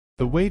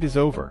The wait is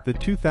over. The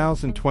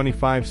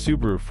 2025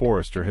 Subaru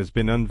Forester has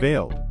been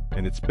unveiled,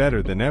 and it's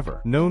better than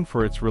ever. Known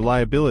for its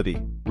reliability,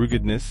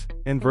 ruggedness,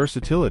 and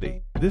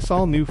versatility, this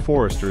all-new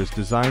Forester is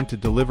designed to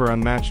deliver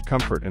unmatched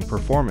comfort and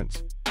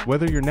performance,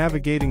 whether you're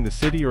navigating the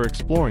city or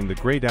exploring the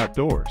great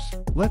outdoors.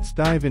 Let's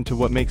dive into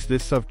what makes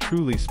this SUV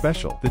truly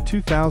special. The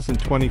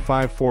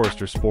 2025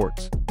 Forester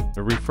sports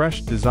a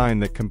refreshed design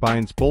that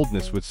combines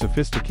boldness with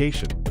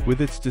sophistication.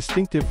 With its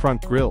distinctive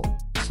front grille,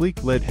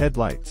 sleek LED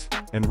headlights,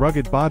 and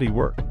rugged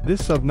bodywork,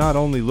 this SUV not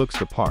only looks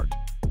the part,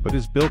 but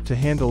is built to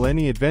handle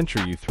any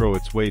adventure you throw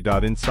its way.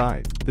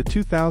 Inside, the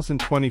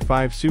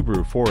 2025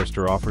 Subaru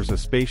Forester offers a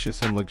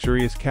spacious and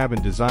luxurious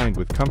cabin designed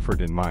with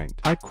comfort in mind.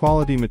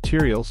 High-quality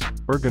materials,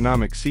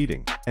 ergonomic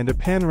seating, and a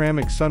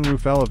panoramic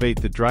sunroof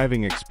elevate the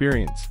driving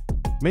experience,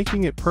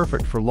 making it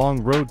perfect for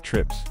long road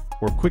trips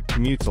or quick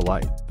commutes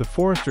alike. The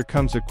Forester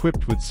comes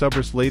equipped with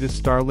Subaru's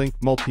latest Starlink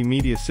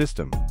multimedia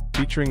system,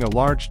 featuring a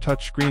large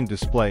touchscreen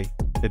display,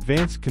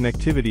 advanced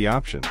connectivity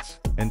options,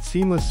 and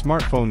seamless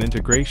smartphone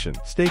integration.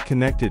 Stay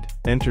connected,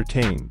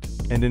 entertained,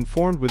 and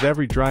informed with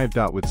every drive.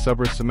 With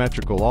Subaru's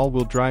symmetrical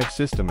all-wheel drive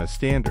system as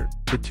standard,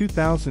 the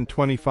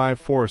 2025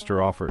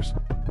 Forester offers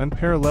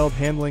unparalleled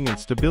handling and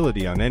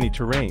stability on any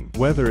terrain.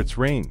 Whether it's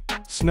rain,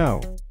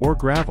 snow, or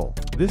gravel,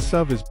 this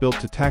SUV is built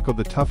to tackle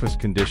the toughest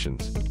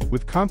conditions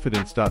with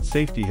confidence.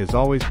 Safety has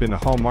always been a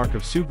hallmark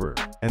of Subaru,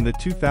 and the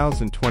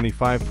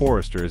 2025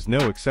 Forester is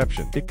no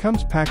exception. It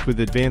comes packed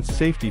with advanced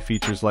safety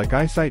features like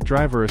EyeSight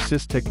driver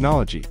assist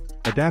technology,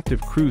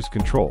 adaptive cruise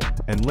control,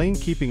 and lane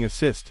keeping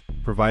assist,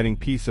 providing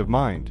peace of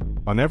mind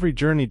on every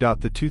journey.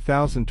 The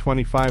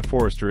 2025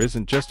 Forester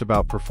isn't just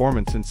about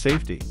performance and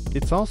safety,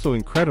 it's also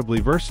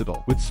incredibly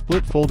versatile. With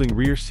split folding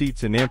rear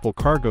seats and ample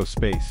cargo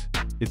space,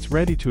 it's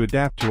ready to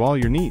adapt to all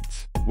your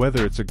needs.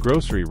 Whether it's a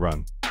grocery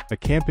run, a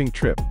camping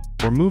trip,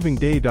 or moving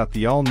day.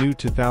 The all-new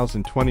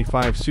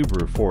 2025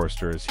 Subaru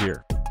Forester is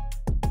here.